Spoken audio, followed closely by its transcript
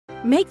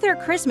Make their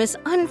Christmas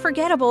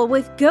unforgettable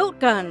with goat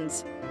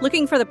guns.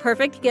 Looking for the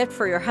perfect gift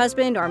for your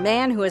husband or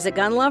man who is a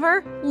gun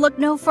lover? Look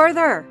no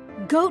further.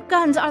 Goat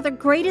guns are the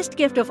greatest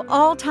gift of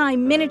all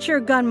time miniature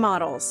gun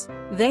models.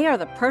 They are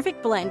the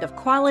perfect blend of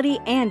quality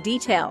and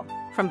detail.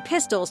 From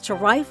pistols to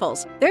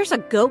rifles, there's a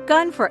goat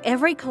gun for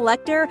every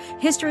collector,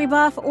 history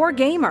buff, or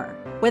gamer.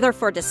 Whether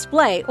for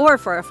display or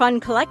for a fun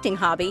collecting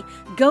hobby,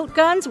 goat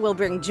guns will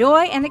bring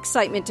joy and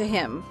excitement to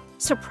him.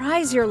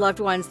 Surprise your loved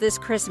ones this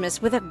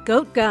Christmas with a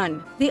goat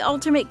gun, the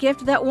ultimate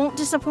gift that won't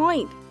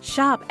disappoint.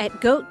 Shop at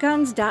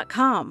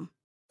goatguns.com.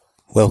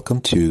 Welcome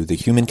to the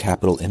Human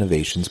Capital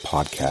Innovations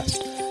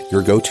Podcast,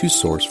 your go-to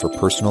source for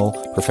personal,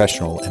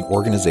 professional, and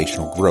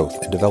organizational growth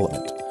and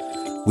development.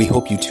 We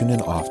hope you tune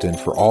in often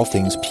for all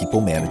things people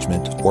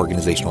management,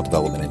 organizational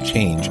development and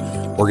change,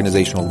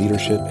 organizational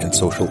leadership, and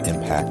social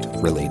impact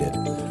related.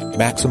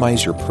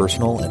 Maximize your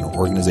personal and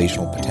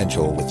organizational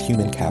potential with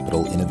Human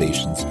Capital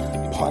Innovations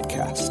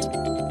Podcast.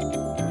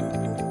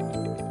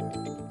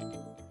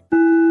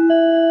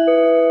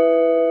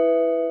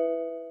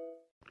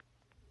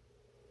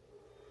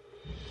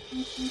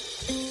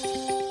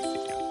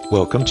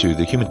 Welcome to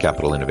the Human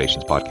Capital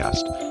Innovations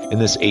Podcast. In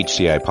this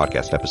HCI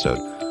podcast episode,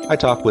 I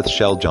talk with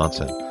Shell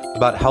Johnson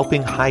about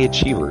helping high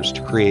achievers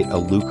to create a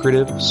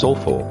lucrative,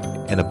 soulful,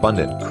 and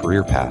abundant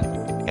career path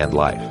and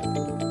life.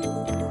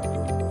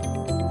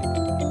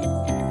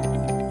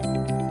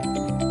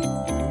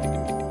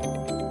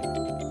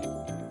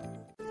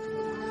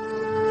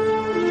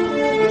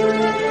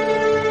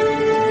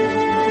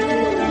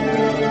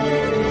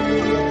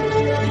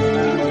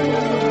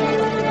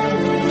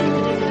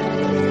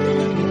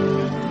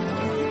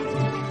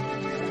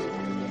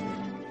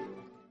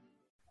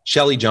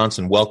 Shelley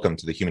Johnson, welcome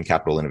to the Human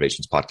Capital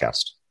Innovations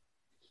Podcast.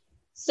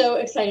 So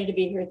excited to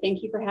be here.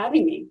 Thank you for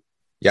having me.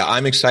 Yeah,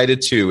 I'm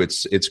excited too.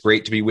 It's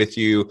great to be with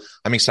you.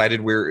 I'm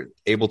excited we're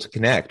able to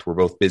connect. We're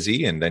both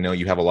busy, and I know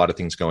you have a lot of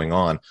things going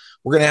on.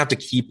 We're going to have to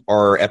keep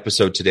our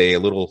episode today a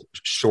little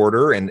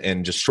shorter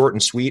and just short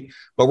and sweet,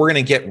 but we're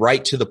going to get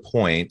right to the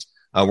point.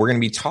 We're going to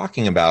be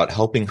talking about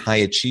helping high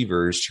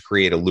achievers to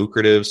create a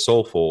lucrative,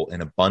 soulful,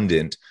 and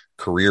abundant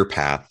career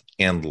path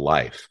and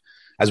life.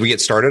 As we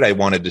get started, I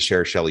wanted to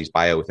share Shelley's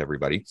bio with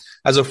everybody.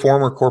 As a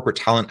former corporate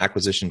talent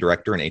acquisition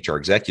director and HR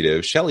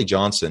executive, Shelley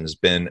Johnson has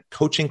been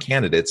coaching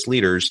candidates,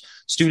 leaders,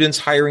 students,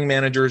 hiring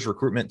managers,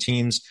 recruitment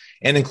teams,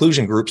 and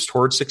inclusion groups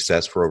towards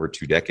success for over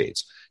 2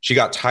 decades. She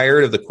got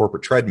tired of the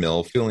corporate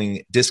treadmill,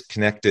 feeling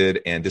disconnected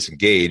and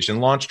disengaged,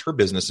 and launched her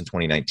business in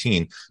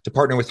 2019 to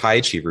partner with high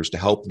achievers to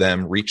help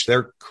them reach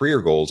their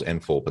career goals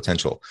and full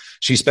potential.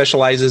 She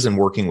specializes in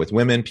working with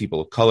women,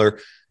 people of color,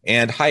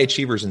 and high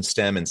achievers in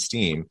STEM and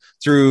STEAM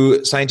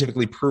through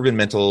scientifically proven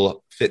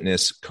mental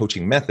fitness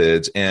coaching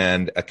methods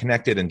and a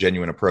connected and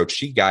genuine approach.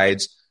 She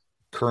guides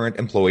current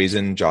employees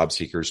and job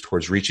seekers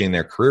towards reaching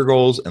their career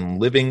goals and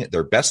living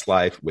their best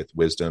life with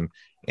wisdom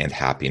and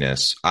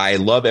happiness. I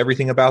love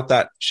everything about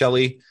that,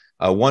 Shelley.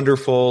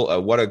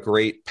 Wonderful. What a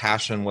great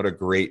passion. What a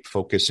great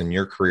focus in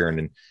your career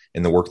and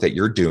in the work that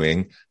you're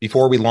doing.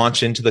 Before we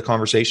launch into the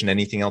conversation,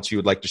 anything else you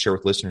would like to share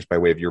with listeners by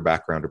way of your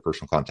background or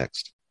personal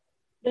context?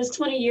 Those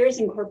 20 years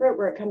in corporate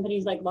were at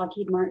companies like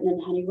Lockheed Martin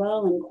and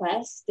Honeywell and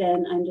Quest,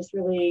 and I'm just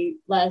really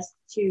blessed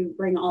to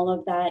bring all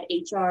of that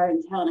HR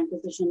and talent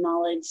acquisition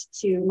knowledge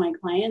to my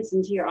clients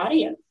and to your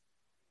audience.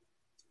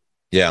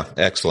 Yeah,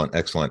 excellent,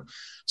 excellent.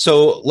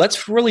 So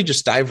let's really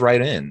just dive right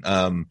in.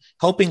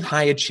 Helping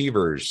high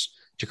achievers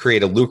to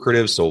create a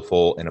lucrative,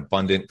 soulful, and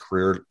abundant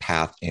career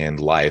path and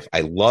life.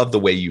 I love the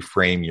way you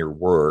frame your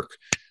work.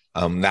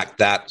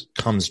 That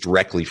comes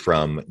directly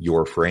from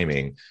your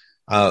framing.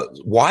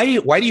 Why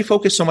do you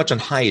focus so much on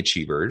high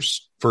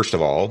achievers? First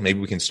of all,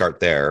 maybe we can start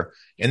there.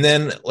 And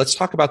then let's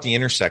talk about the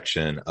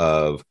intersection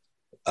of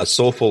a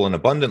soulful and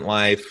abundant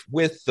life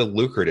with the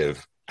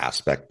lucrative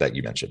aspect that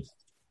you mentioned.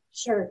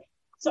 Sure.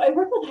 So I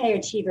work with high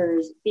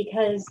achievers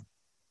because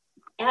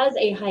as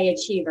a high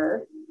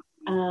achiever,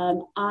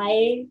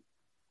 I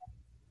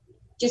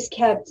just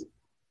kept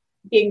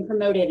being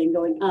promoted and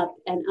going up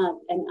and up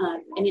and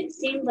up. And it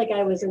seemed like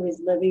I was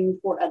always living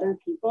for other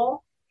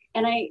people.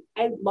 And I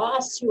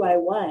lost who I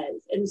was.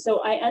 And so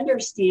I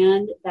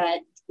understand that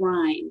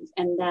grind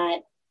and that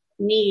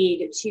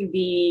need to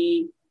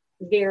be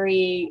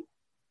very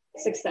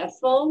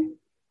successful,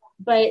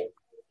 but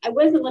I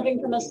wasn't living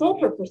from a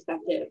soulful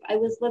perspective. I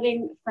was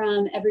living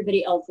from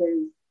everybody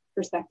else's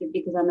perspective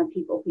because I'm a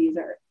people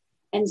pleaser.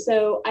 And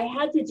so I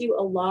had to do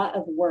a lot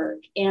of work.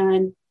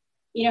 And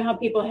you know how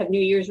people have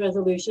New Year's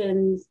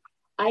resolutions?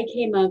 I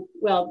came up,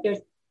 well,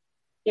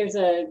 there's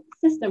a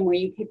system where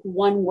you pick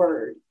one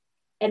word.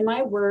 And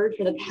my word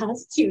for the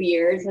past 2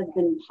 years has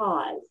been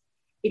pause,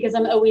 because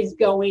I'm always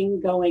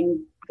going.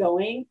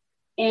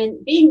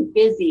 And being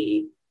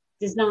busy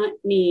does not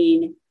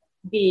mean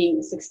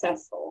being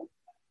successful.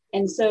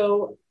 And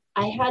so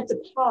I had to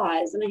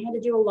pause, and I had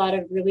to do a lot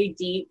of really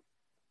deep,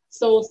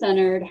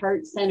 soul-centered,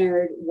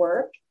 heart-centered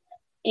work.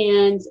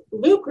 And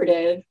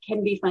lucrative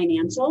can be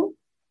financial.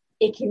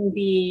 It can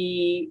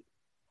be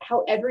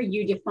however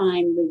you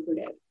define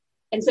lucrative.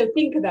 And so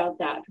think about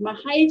that from a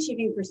high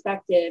achieving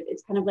perspective.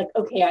 It's kind of like,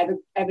 okay,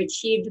 I've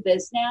achieved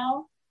this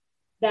now.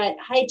 That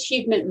high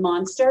achievement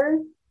monster,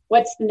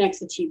 what's the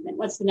next achievement?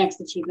 What's the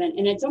next achievement?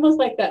 And it's almost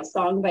like that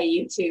song by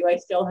U2, I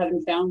still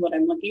haven't found what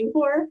I'm looking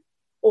for,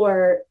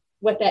 or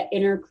what that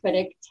inner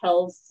critic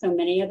tells so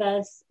many of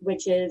us,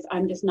 which is,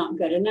 I'm just not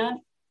good enough.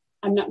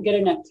 I'm not good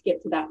enough to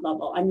get to that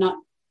level.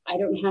 I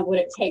don't have what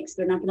it takes.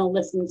 They're not going to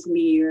listen to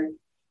me.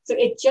 So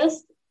it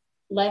just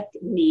left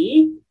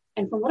me.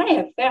 And from what I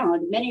have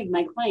found, many of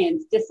my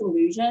clients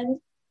disillusioned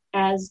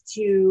as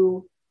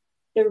to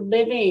they're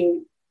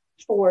living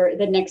for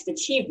the next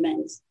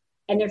achievement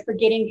and they're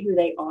forgetting who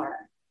they are.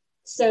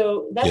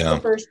 So that's the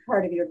first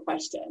part of your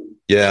question.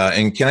 Yeah.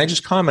 And can I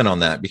just comment on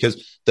that?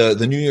 Because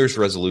the New Year's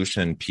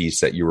resolution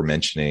piece that you were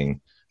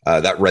mentioning,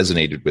 that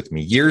resonated with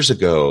me years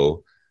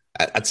ago.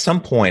 At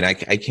some point, I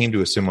came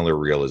to a similar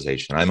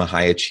realization. I'm a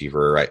high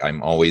achiever.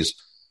 I'm always,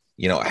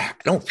 I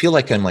don't feel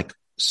like I'm like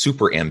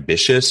super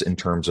ambitious in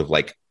terms of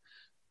like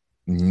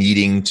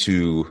needing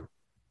to,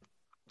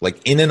 like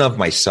in and of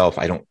myself,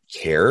 I don't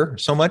care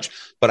so much,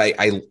 but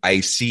I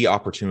see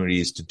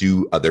opportunities to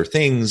do other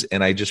things,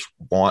 and I just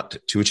want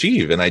to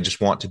achieve, and I just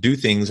want to do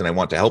things, and I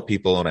want to help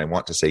people, and I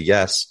want to say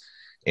yes.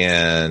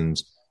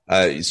 And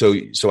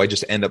so I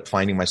just end up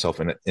finding myself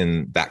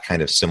in that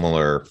kind of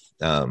similar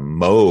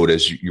mode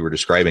as you were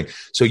describing.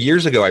 So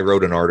years ago, I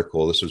wrote an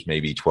article. This was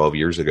maybe 12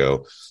 years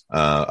ago,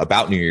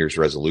 about New Year's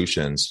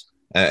resolutions,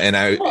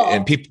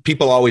 and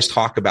people always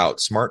talk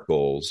about SMART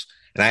goals.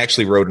 And I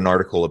actually wrote an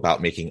article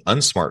about making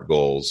unsmart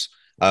goals,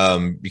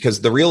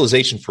 because the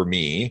realization for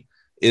me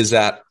is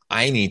that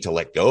I need to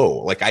let go.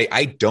 Like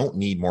I don't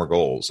need more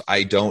goals.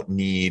 I don't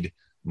need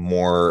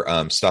more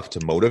stuff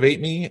to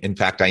motivate me. In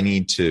fact, I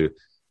need to,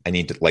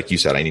 like you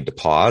said, I need to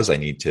pause. I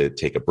need to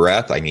take a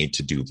breath. I need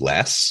to do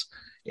less.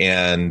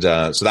 And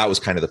so that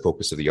was kind of the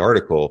focus of the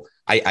article.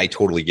 I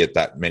totally get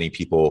that many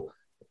people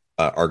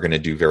are going to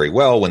do very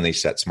well when they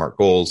set SMART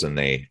goals and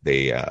they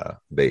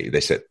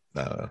set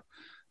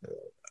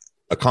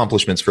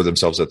accomplishments for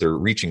themselves that they're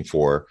reaching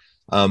for.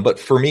 But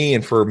for me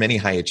and for many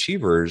high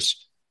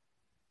achievers,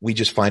 we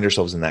just find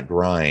ourselves in that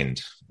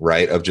grind,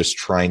 right? Of just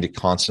trying to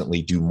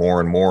constantly do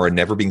more and more and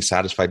never being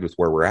satisfied with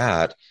where we're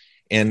at.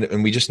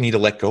 And we just need to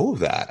let go of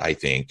that, I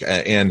think,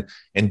 and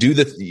do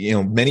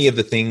many of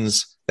the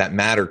things that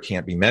matter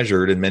can't be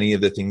measured, and many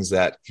of the things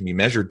that can be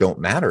measured don't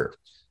matter.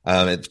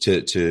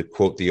 To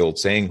quote the old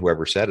saying,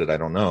 whoever said it, I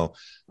don't know.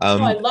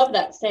 I love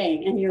that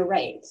saying. And you're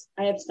right.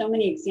 I have so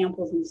many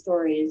examples and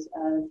stories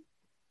of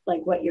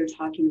like what you're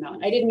talking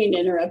about. I didn't mean to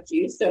interrupt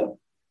you. So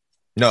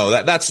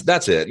no, that's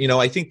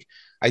it.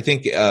 I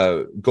think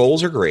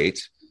goals are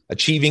great.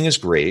 Achieving is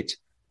great.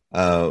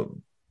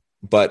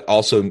 But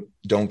also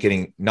not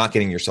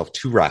getting yourself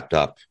too wrapped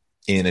up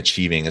in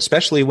achieving,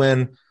 especially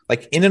when,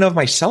 like, in and of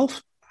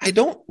myself, I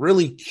don't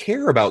really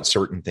care about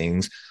certain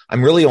things.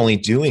 I'm really only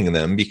doing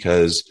them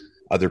because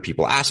other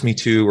people ask me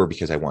to, or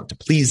because I want to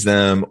please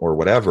them or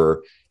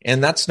whatever.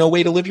 And that's no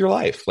way to live your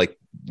life. Like,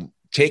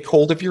 take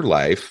hold of your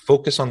life,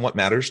 focus on what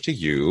matters to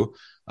you,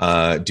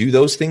 do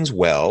those things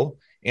well,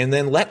 and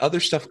then let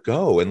other stuff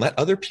go and let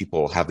other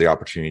people have the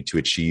opportunity to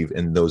achieve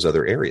in those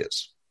other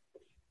areas.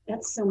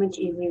 That's so much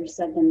easier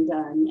said than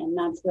done. And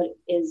that's what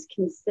is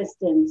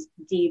consistent,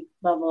 deep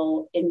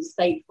level,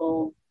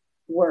 insightful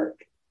work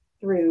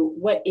through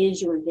what is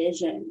your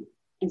vision.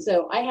 And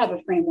so I have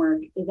a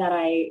framework that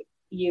I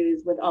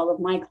use with all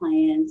of my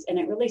clients, and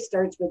it really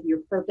starts with your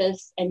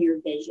purpose and your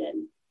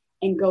vision,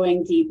 and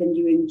going deep and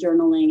doing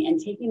journaling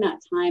and taking that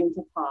time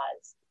to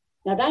pause.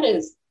 Now that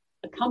is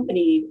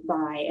accompanied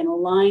by and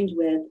aligned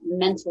with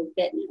mental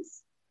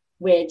fitness,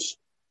 which,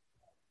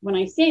 when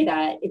I say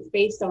that, it's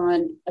based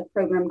on a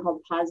program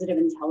called Positive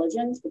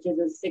Intelligence, which is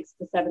a 6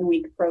 to 7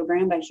 week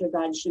program by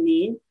Shahzad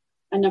Shameen,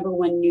 a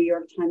 #1 New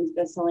York Times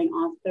bestselling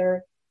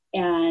author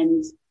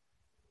and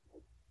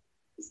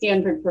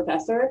Stanford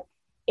professor.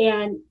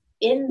 And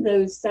in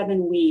those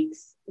 7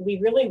 weeks, we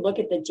really look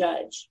at the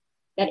judge,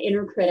 that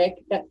inner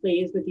critic that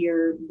plays with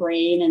your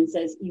brain and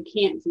says, you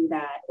can't do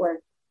that.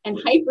 And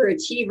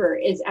hyperachiever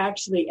is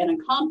actually an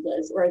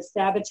accomplice or a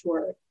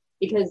saboteur,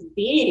 because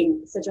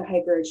being such a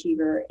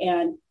hyperachiever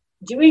and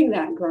doing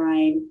that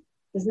grind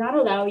does not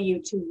allow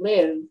you to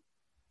live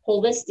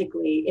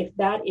holistically if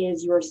that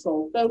is your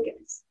sole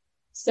focus.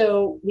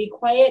 So we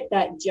quiet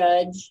that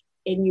judge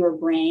in your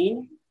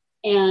brain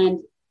and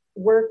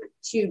work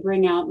to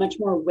bring out much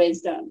more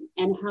wisdom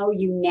and how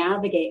you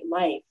navigate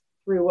life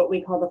through what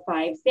we call the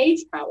 5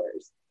 sage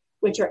powers,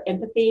 which are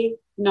empathy,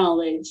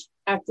 knowledge,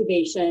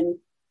 activation,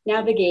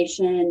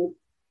 navigation,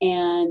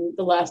 and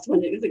the last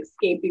one that is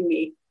escaping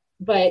me.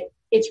 But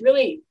it's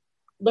really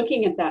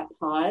looking at that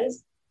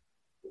pause.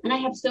 And I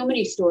have so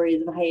many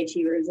stories of high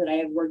achievers that I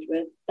have worked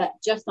with that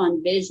just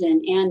on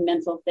vision and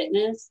mental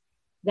fitness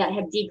that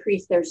have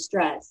decreased their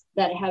stress,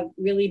 that have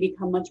really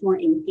become much more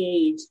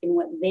engaged in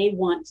what they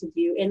want to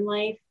do in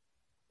life.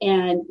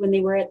 And when they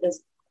were at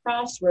this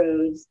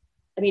crossroads,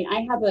 I mean,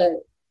 I have a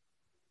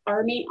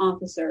Army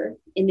officer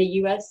in the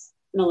US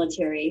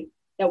military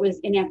that was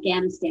in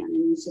Afghanistan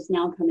and was just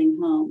now coming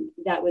home,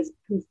 that was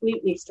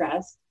completely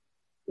stressed,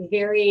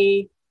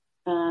 very,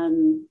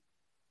 very,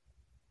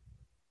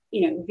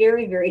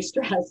 very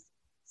stressed.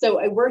 So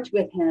I worked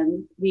with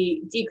him.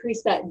 We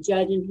decreased that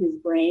judge in his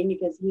brain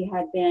because he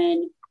had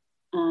been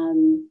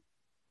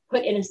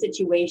put in a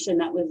situation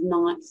that was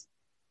not,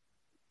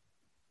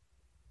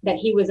 that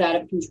he was out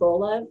of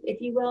control of,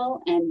 if you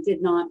will, and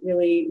did not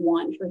really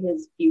want for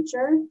his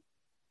future.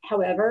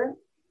 However,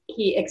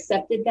 he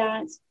accepted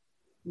that,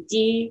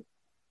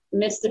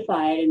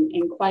 demystified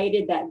and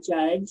quieted that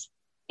judge.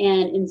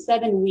 And in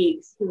 7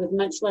 weeks, he was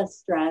much less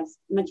stressed,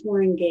 much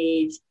more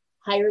engaged,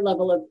 higher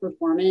level of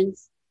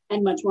performance,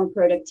 and much more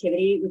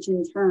productivity, which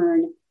in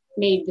turn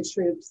made the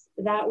troops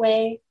that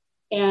way.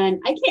 And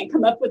I can't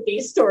come up with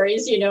these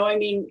stories, I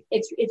mean,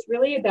 it's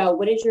really about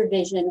what is your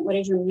vision, what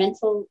is your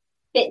mental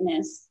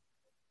fitness,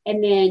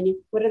 and then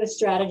what are the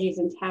strategies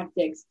and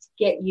tactics to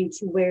get you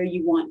to where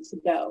you want to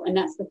go. And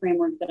that's the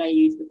framework that I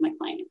use with my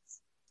clients.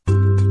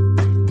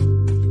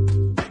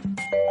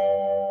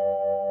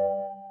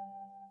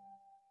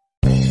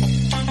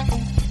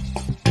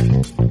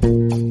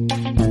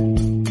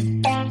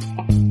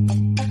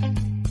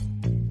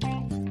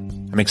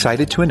 I'm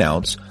excited to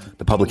announce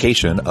the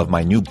publication of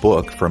my new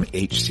book from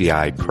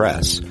HCI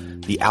Press,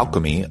 The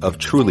Alchemy of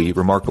Truly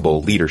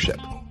Remarkable Leadership: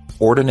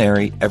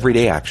 Ordinary,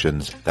 Everyday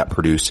Actions that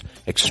Produce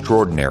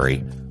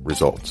Extraordinary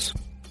Results.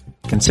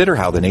 Consider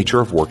how the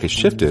nature of work has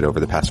shifted over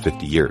the past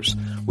 50 years.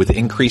 With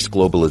increased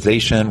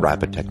globalization,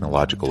 rapid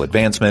technological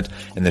advancement,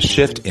 and the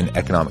shift in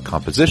economic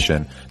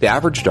composition, the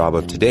average job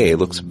of today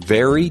looks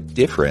very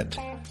different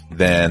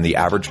than the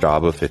average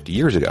job of 50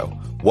 years ago.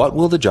 What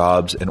will the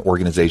jobs and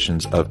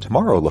organizations of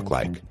tomorrow look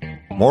like?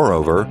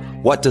 Moreover,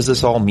 what does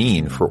this all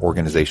mean for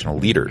organizational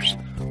leaders?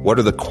 What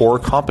are the core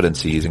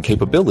competencies and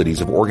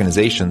capabilities of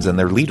organizations and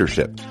their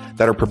leadership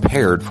that are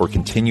prepared for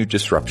continued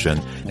disruption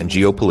and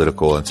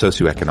geopolitical and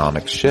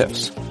socioeconomic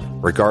shifts?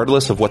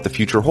 Regardless of what the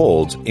future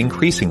holds,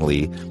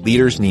 increasingly,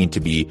 leaders need to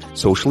be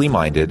socially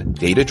minded,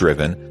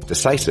 data-driven,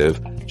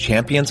 decisive,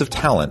 champions of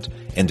talent,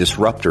 and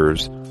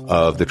disruptors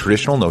of the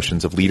traditional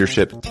notions of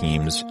leadership,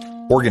 teams,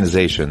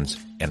 organizations,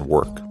 and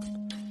work.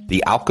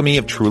 The Alchemy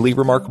of Truly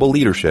Remarkable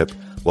Leadership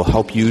will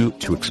help you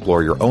to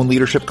explore your own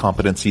leadership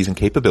competencies and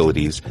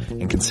capabilities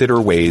and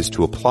consider ways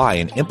to apply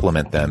and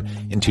implement them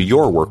into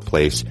your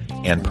workplace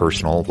and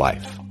personal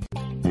life.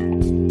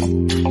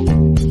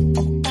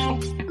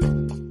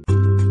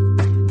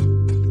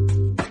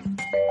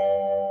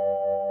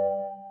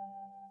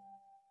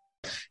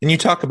 And you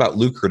talk about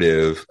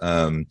lucrative.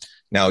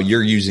 Now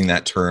you're using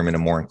that term in a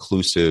more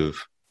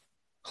inclusive,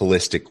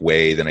 holistic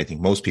way than I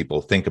think most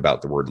people think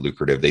about the word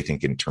lucrative. They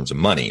think in terms of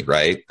money,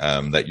 right?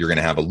 That you're going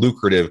to have a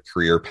lucrative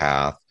career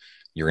path.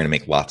 You're going to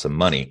make lots of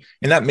money.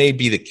 And that may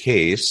be the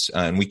case.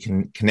 And we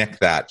can connect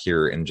that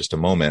here in just a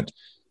moment.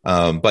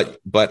 But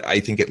I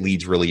think it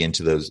leads really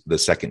into the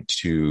second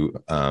two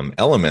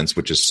elements,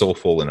 which is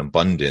soulful and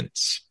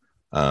abundance,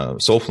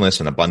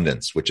 soulfulness and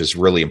abundance, which is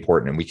really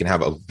important. And we can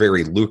have a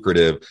very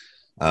lucrative,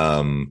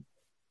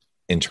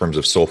 in terms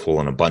of soulful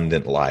and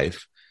abundant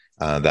life,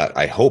 that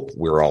I hope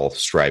we're all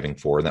striving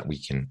for, that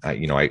we can,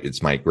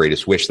 it's my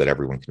greatest wish that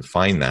everyone can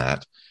find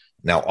that.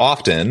 Now,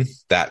 often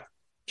that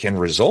can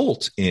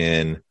result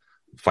in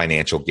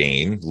financial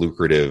gain,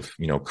 lucrative,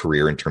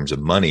 career in terms of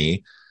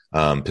money,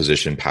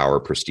 position, power,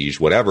 prestige,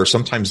 whatever.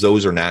 Sometimes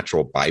those are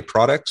natural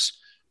byproducts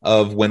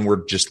of when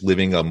we're just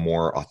living a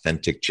more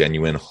authentic,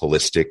 genuine,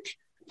 holistic,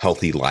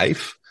 healthy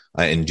life.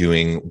 And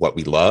doing what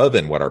we love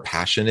and what our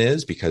passion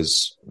is,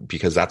 because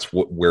that's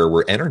where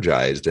we're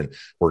energized, and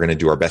we're going to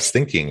do our best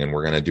thinking and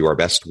we're going to do our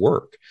best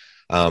work.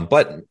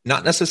 But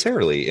not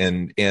necessarily.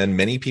 And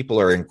many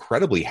people are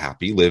incredibly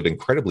happy, live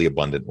incredibly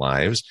abundant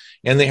lives,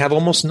 and they have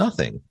almost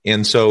nothing.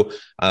 And so,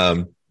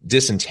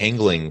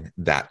 disentangling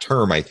that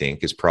term, I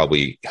think, is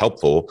probably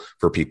helpful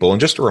for people.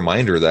 And just a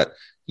reminder that,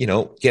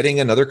 getting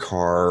another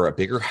car, a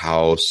bigger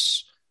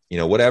house,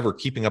 whatever,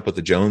 keeping up with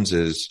the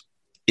Joneses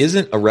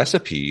isn't a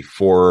recipe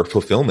for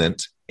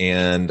fulfillment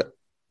and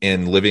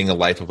living a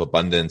life of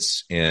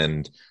abundance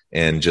and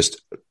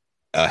just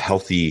a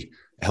healthy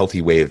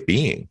way of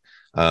being.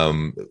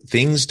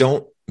 Things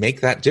don't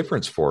make that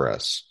difference for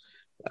us.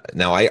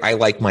 Now, I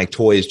like my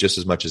toys just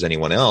as much as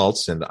anyone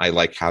else, and I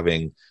like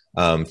having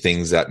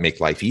things that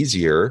make life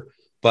easier.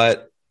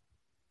 But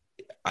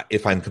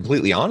if I'm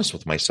completely honest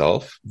with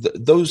myself,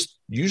 those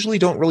usually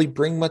don't really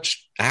bring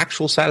much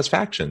actual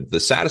satisfaction. The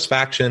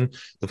satisfaction,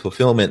 the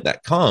fulfillment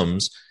that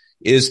comes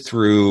is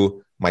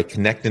through my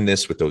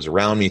connectedness with those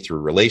around me,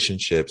 through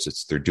relationships.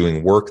 It's through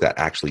doing work that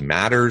actually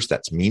matters,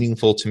 that's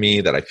meaningful to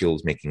me, that I feel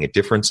is making a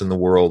difference in the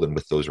world and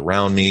with those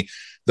around me.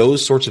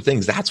 Those sorts of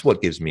things, that's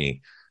what gives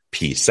me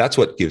peace. That's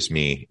what gives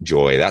me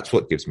joy. That's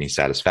what gives me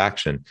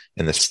satisfaction.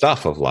 And the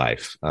stuff of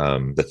life,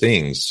 the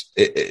things,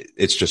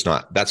 it's just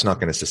not, that's not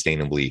going to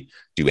sustainably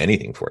do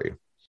anything for you.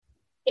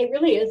 It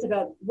really is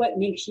about what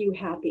makes you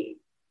happy.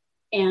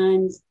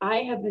 And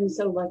I have been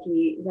so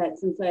lucky that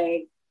since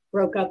I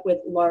broke up with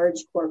large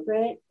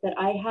corporate, that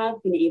I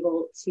have been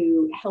able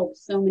to help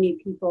so many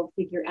people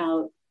figure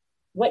out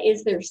what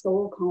is their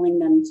soul calling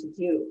them to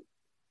do?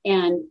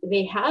 And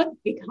they have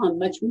become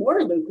much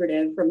more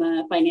lucrative from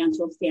a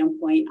financial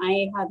standpoint.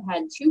 I have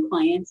had 2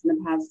 clients in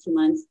the past 2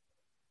 months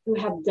who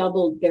have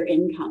doubled their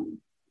income.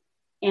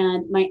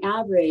 And my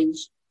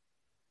average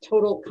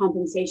total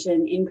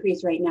compensation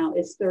increase right now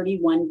is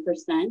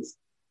 31%.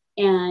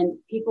 And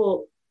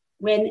people,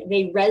 when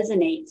they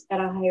resonate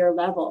at a higher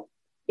level,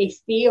 they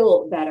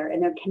feel better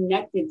and they're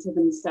connected to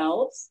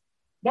themselves.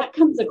 That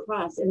comes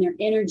across in their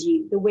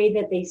energy, the way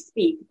that they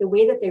speak, the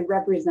way that they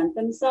represent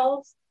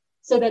themselves,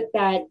 so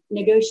that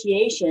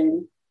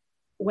negotiation,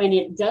 when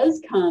it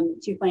does come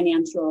to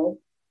financial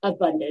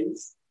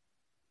abundance,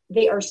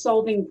 they are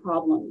solving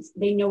problems.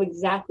 They know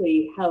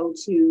exactly how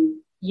to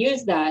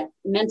use that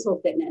mental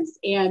fitness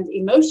and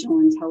emotional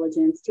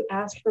intelligence to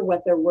ask for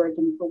what they're worth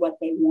and for what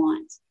they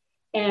want.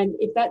 And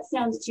if that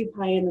sounds too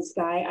pie in the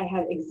sky, I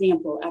have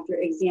example after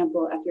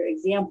example after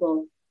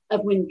example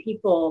of when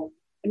people,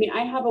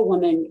 I have a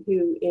woman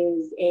who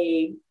is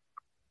a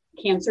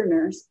cancer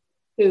nurse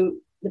who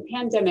the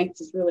pandemic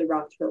just really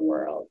rocked her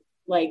world,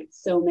 like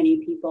so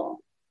many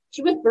people.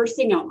 She was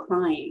bursting out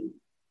crying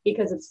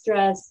because of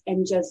stress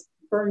and just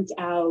burnt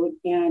out.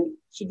 And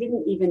she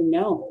didn't even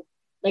know,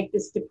 like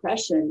this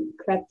depression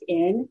crept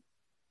in.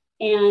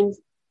 And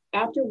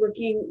after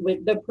working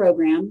with the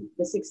program,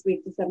 the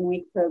 6-week to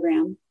 7-week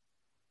program,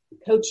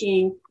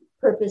 coaching,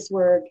 purpose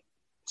work,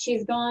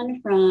 she's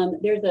gone from,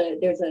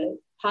 there's a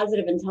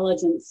positive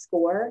intelligence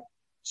score.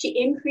 She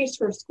increased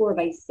her score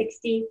by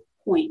 60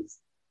 points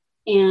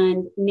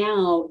and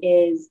now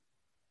is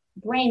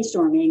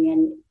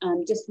brainstorming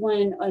and just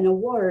won an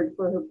award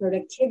for her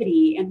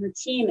productivity. And her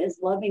team is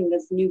loving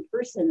this new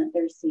person that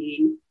they're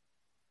seeing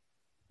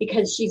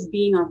because she's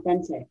being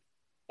authentic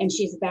and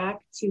she's back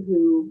to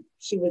who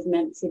she was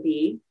meant to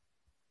be.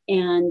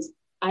 And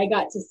I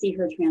got to see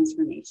her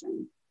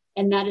transformation.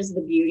 And that is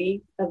the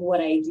beauty of what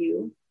I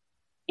do.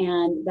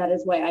 And that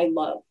is why I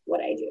love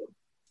what I do.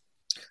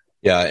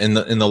 Yeah. And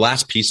the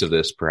last piece of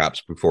this,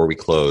 perhaps before we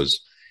close,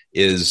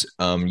 is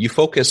you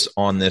focus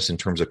on this in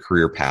terms of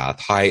career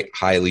path,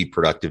 highly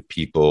productive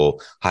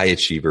people, high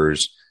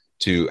achievers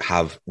to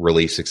have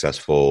really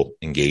successful,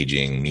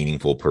 engaging,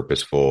 meaningful,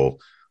 purposeful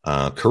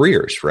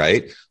careers,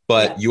 right?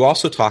 But you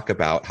also talk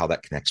about how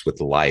that connects with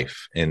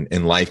life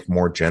and life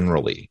more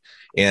generally.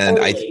 And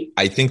totally.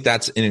 I think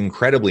that's an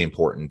incredibly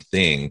important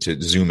thing to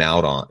zoom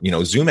out on,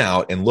 zoom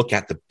out and look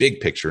at the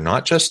big picture,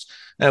 not just,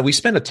 we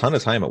spend a ton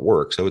of time at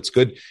work. So it's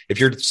good if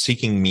you're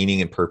seeking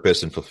meaning and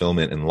purpose and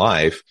fulfillment in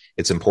life,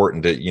 it's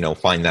important to,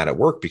 find that at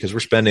work because we're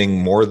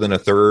spending more than a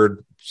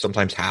third,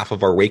 sometimes half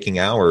of our waking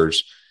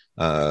hours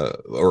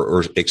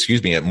or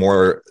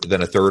more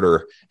than a third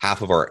or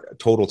half of our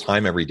total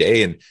time every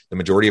day. And the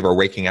majority of our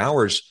waking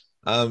hours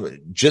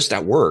just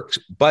at work,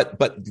 but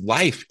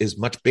life is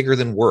much bigger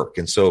than work.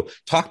 And so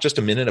talk just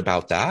a minute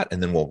about that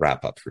and then we'll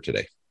wrap up for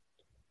today.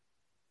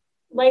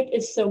 Life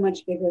is so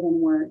much bigger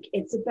than work.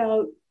 It's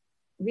about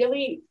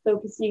really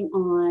focusing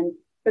on,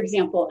 for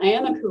example, I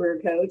am a career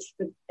coach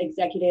for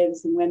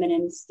executives and women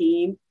in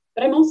STEAM,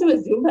 but I'm also a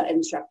Zumba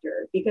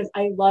instructor because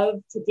I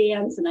love to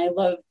dance and I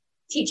love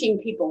teaching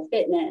people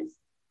fitness.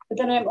 But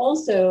then I'm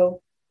also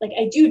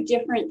I do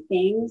different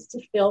things to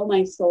fill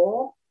my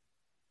soul.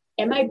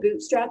 Am I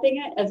bootstrapping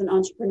it as an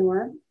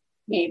entrepreneur?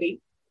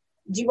 Maybe.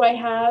 Do I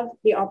have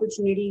the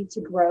opportunity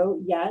to grow?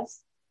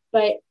 Yes.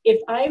 But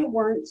if I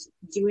weren't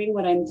doing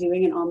what I'm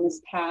doing and on this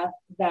path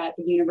that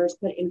the universe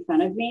put in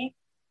front of me,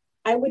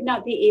 I would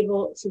not be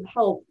able to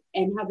help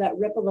and have that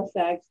ripple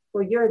effect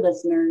for your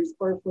listeners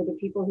or for the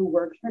people who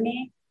work for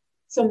me.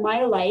 So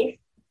my life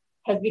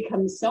has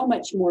become so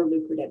much more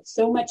lucrative,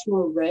 so much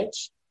more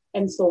rich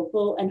and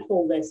soulful and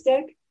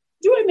holistic.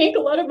 Do I make a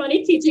lot of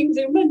money teaching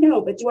Zumba?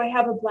 No, but do I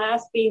have a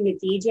blast being the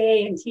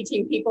DJ and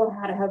teaching people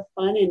how to have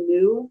fun and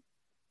move,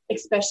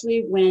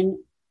 especially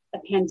when a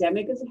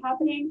pandemic is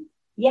happening?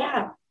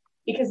 Yeah,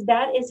 because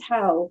that is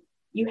how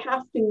you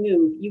have to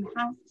move. You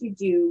have to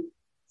do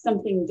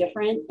something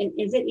different. And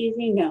is it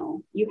easy?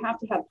 No. You have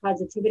to have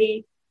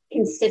positivity,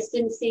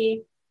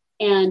 consistency,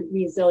 and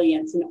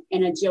resilience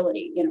and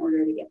agility in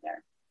order to get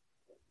there.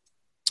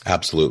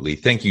 Absolutely.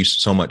 Thank you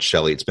so much,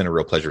 Shelley. It's been a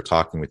real pleasure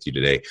talking with you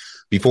today.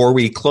 Before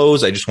we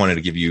close, I just wanted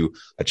to give you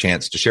a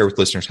chance to share with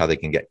listeners how they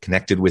can get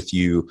connected with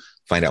you,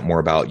 find out more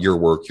about your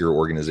work, your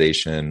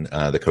organization,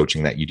 the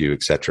coaching that you do,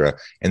 et cetera,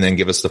 and then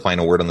give us the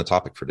final word on the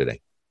topic for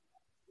today.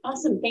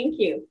 Awesome. Thank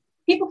you.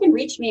 People can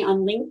reach me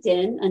on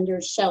LinkedIn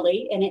under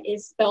Shelley, and it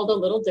is spelled a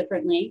little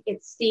differently.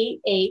 It's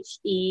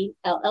Chelle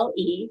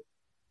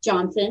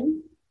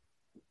Johnson.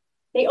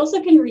 They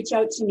also can reach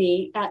out to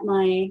me at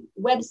my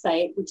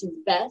website, which is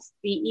best,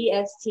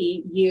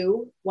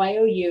 BESTUYOU,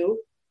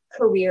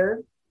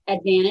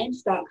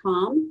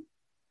 careeradvantage.com.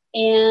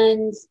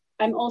 And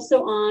I'm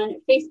also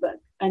on Facebook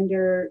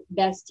under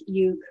Best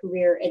You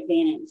Career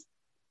Advantage.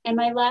 And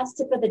my last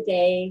tip of the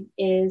day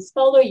is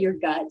follow your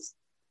gut.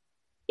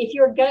 If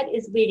your gut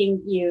is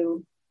leading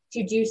you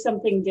to do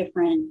something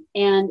different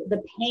and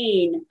the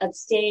pain of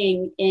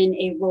staying in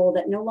a role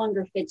that no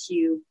longer fits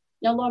you,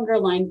 no longer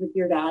aligns with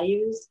your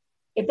values,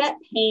 if that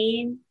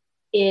pain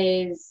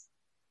is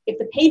if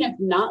the pain of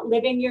not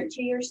living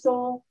to your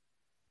soul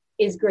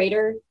is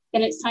greater,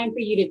 then it's time for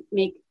you to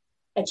make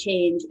a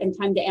change and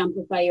time to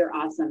amplify your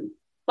awesome.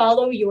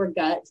 Follow your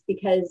gut,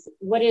 because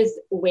what is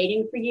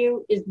waiting for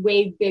you is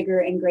way bigger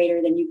and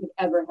greater than you could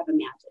ever have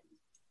imagined.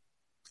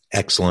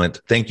 Excellent.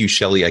 Thank you,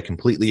 Shelley. I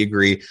completely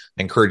agree.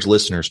 I encourage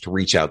listeners to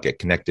reach out, get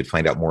connected,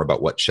 find out more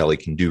about what Shelley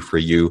can do for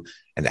you.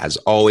 And as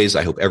always,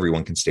 I hope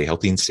everyone can stay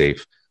healthy and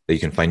safe, that you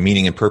can find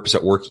meaning and purpose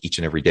at work each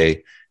and every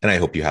day. And I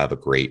hope you have a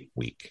great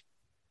week.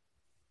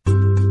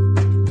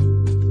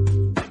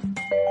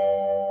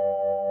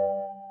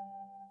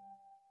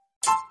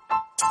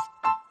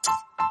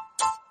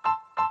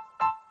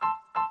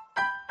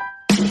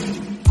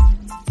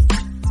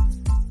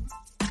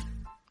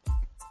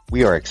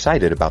 We are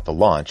excited about the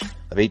launch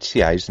of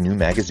HCI's new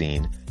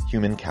magazine,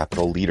 Human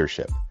Capital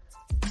Leadership.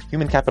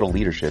 Human Capital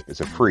Leadership is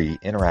a free,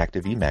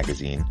 interactive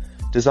e-magazine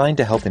designed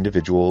to help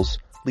individuals,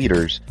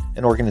 leaders,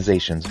 and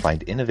organizations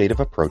find innovative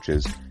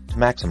approaches to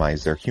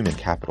maximize their human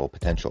capital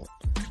potential.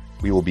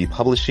 We will be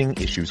publishing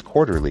issues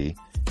quarterly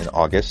in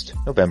August,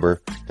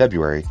 November,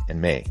 February, and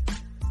May.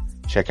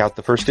 Check out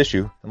the first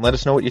issue and let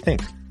us know what you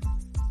think.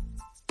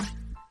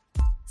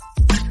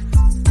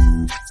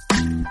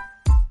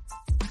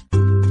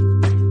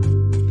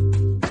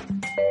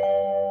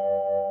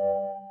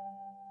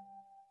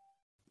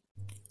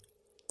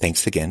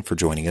 Thanks again for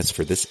joining us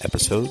for this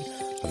episode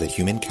of the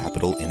Human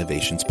Capital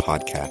Innovations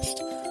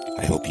Podcast.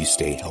 I hope you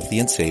stay healthy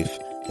and safe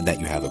and that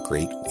you have a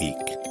great week.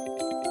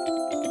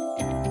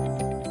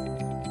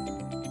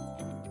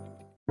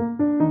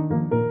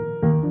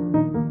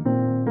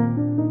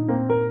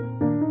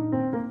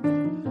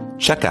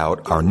 Check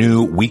out our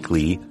new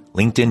weekly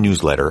LinkedIn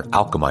newsletter,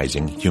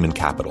 Alchemizing Human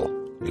Capital,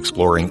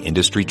 exploring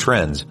industry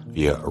trends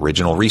via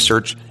original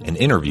research and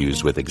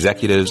interviews with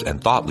executives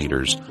and thought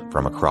leaders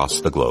from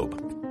across the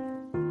globe.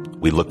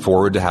 We look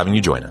forward to having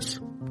you join us.